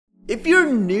If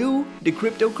you're new to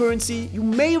cryptocurrency, you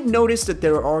may have noticed that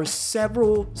there are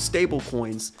several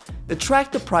stablecoins that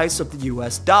track the price of the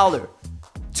US dollar.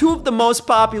 Two of the most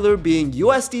popular being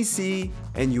USDC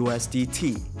and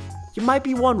USDT. You might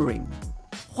be wondering,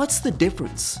 what's the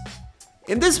difference?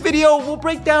 In this video, we'll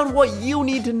break down what you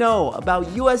need to know about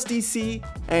USDC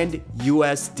and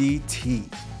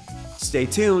USDT. Stay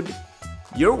tuned.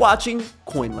 You're watching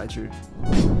Coin Ledger.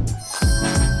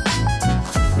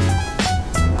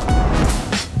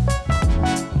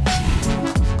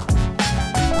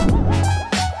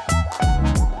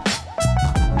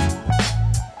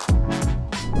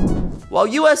 While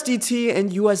USDT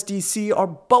and USDC are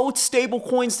both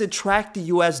stablecoins that track the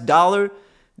US dollar,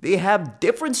 they have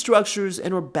different structures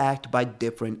and are backed by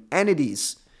different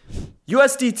entities.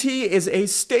 USDT is a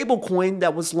stablecoin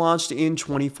that was launched in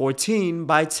 2014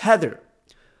 by Tether.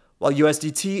 While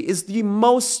USDT is the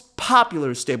most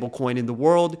popular stablecoin in the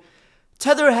world,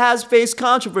 Tether has faced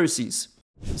controversies,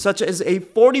 such as a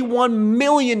 $41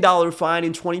 million fine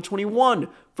in 2021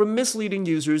 for misleading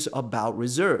users about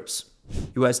reserves.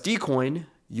 USDCoin,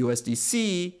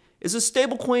 USDC, is a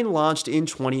stablecoin launched in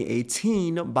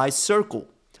 2018 by Circle.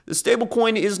 The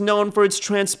stablecoin is known for its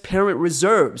transparent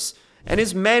reserves and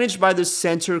is managed by the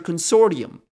Center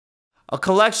Consortium, a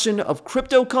collection of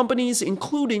crypto companies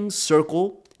including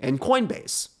Circle and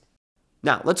Coinbase.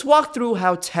 Now, let's walk through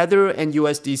how Tether and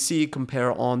USDC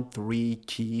compare on three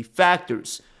key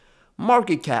factors: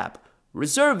 market cap,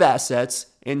 reserve assets,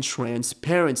 and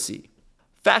transparency.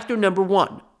 Factor number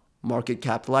one, market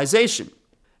capitalization.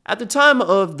 At the time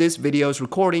of this video's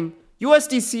recording,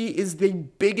 USDC is the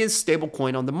biggest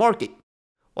stablecoin on the market.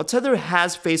 While Tether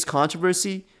has faced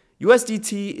controversy,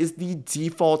 USDT is the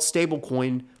default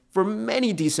stablecoin for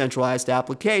many decentralized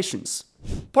applications.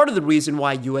 Part of the reason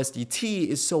why USDT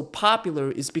is so popular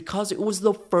is because it was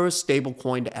the first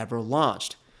stablecoin ever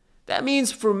launched. That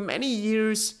means for many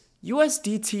years,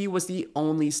 USDT was the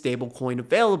only stablecoin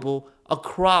available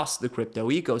across the crypto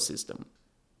ecosystem.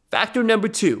 Factor number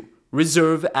two,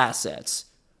 reserve assets.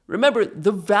 Remember,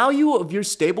 the value of your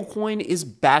stablecoin is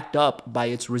backed up by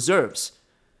its reserves.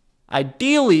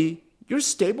 Ideally, your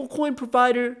stablecoin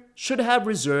provider should have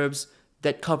reserves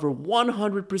that cover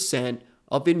 100%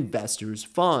 of investors'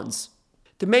 funds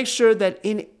to make sure that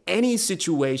in any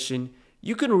situation,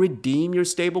 you can redeem your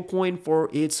stablecoin for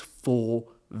its full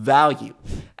value.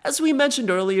 As we mentioned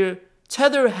earlier,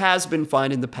 Tether has been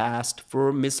fined in the past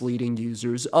for misleading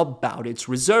users about its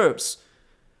reserves.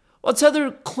 While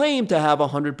Tether claimed to have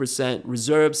 100%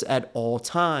 reserves at all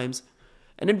times,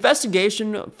 an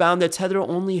investigation found that Tether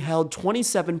only held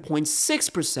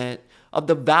 27.6% of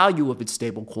the value of its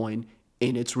stablecoin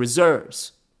in its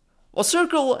reserves. While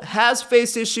Circle has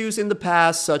faced issues in the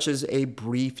past, such as a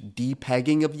brief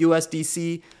depegging of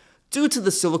USDC due to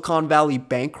the Silicon Valley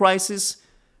bank crisis,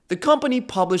 the company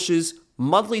publishes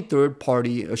monthly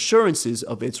third-party assurances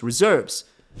of its reserves.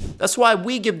 That's why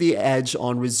we give the edge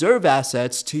on reserve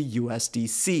assets to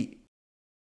USDC.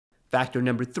 Factor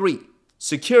number three,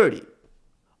 security.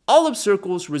 All of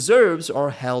Circle's reserves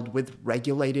are held with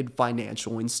regulated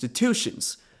financial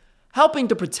institutions, helping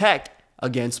to protect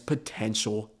against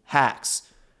potential hacks.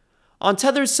 On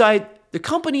Tether's site, the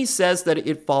company says that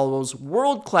it follows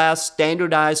world-class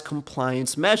standardized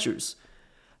compliance measures.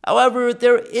 However,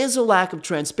 there is a lack of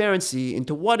transparency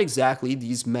into what exactly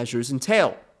these measures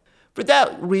entail. For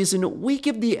that reason, we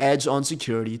give the edge on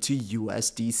security to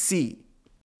USDC.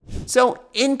 So,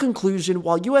 in conclusion,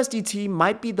 while USDT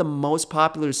might be the most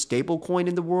popular stablecoin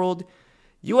in the world,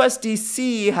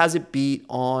 USDC has it beat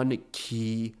on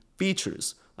key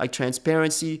features like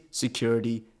transparency,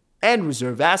 security, and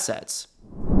reserve assets.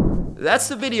 That's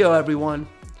the video, everyone.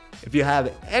 If you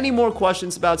have any more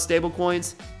questions about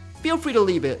stablecoins, feel free to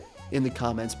leave it in the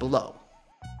comments below.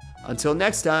 Until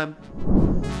next time.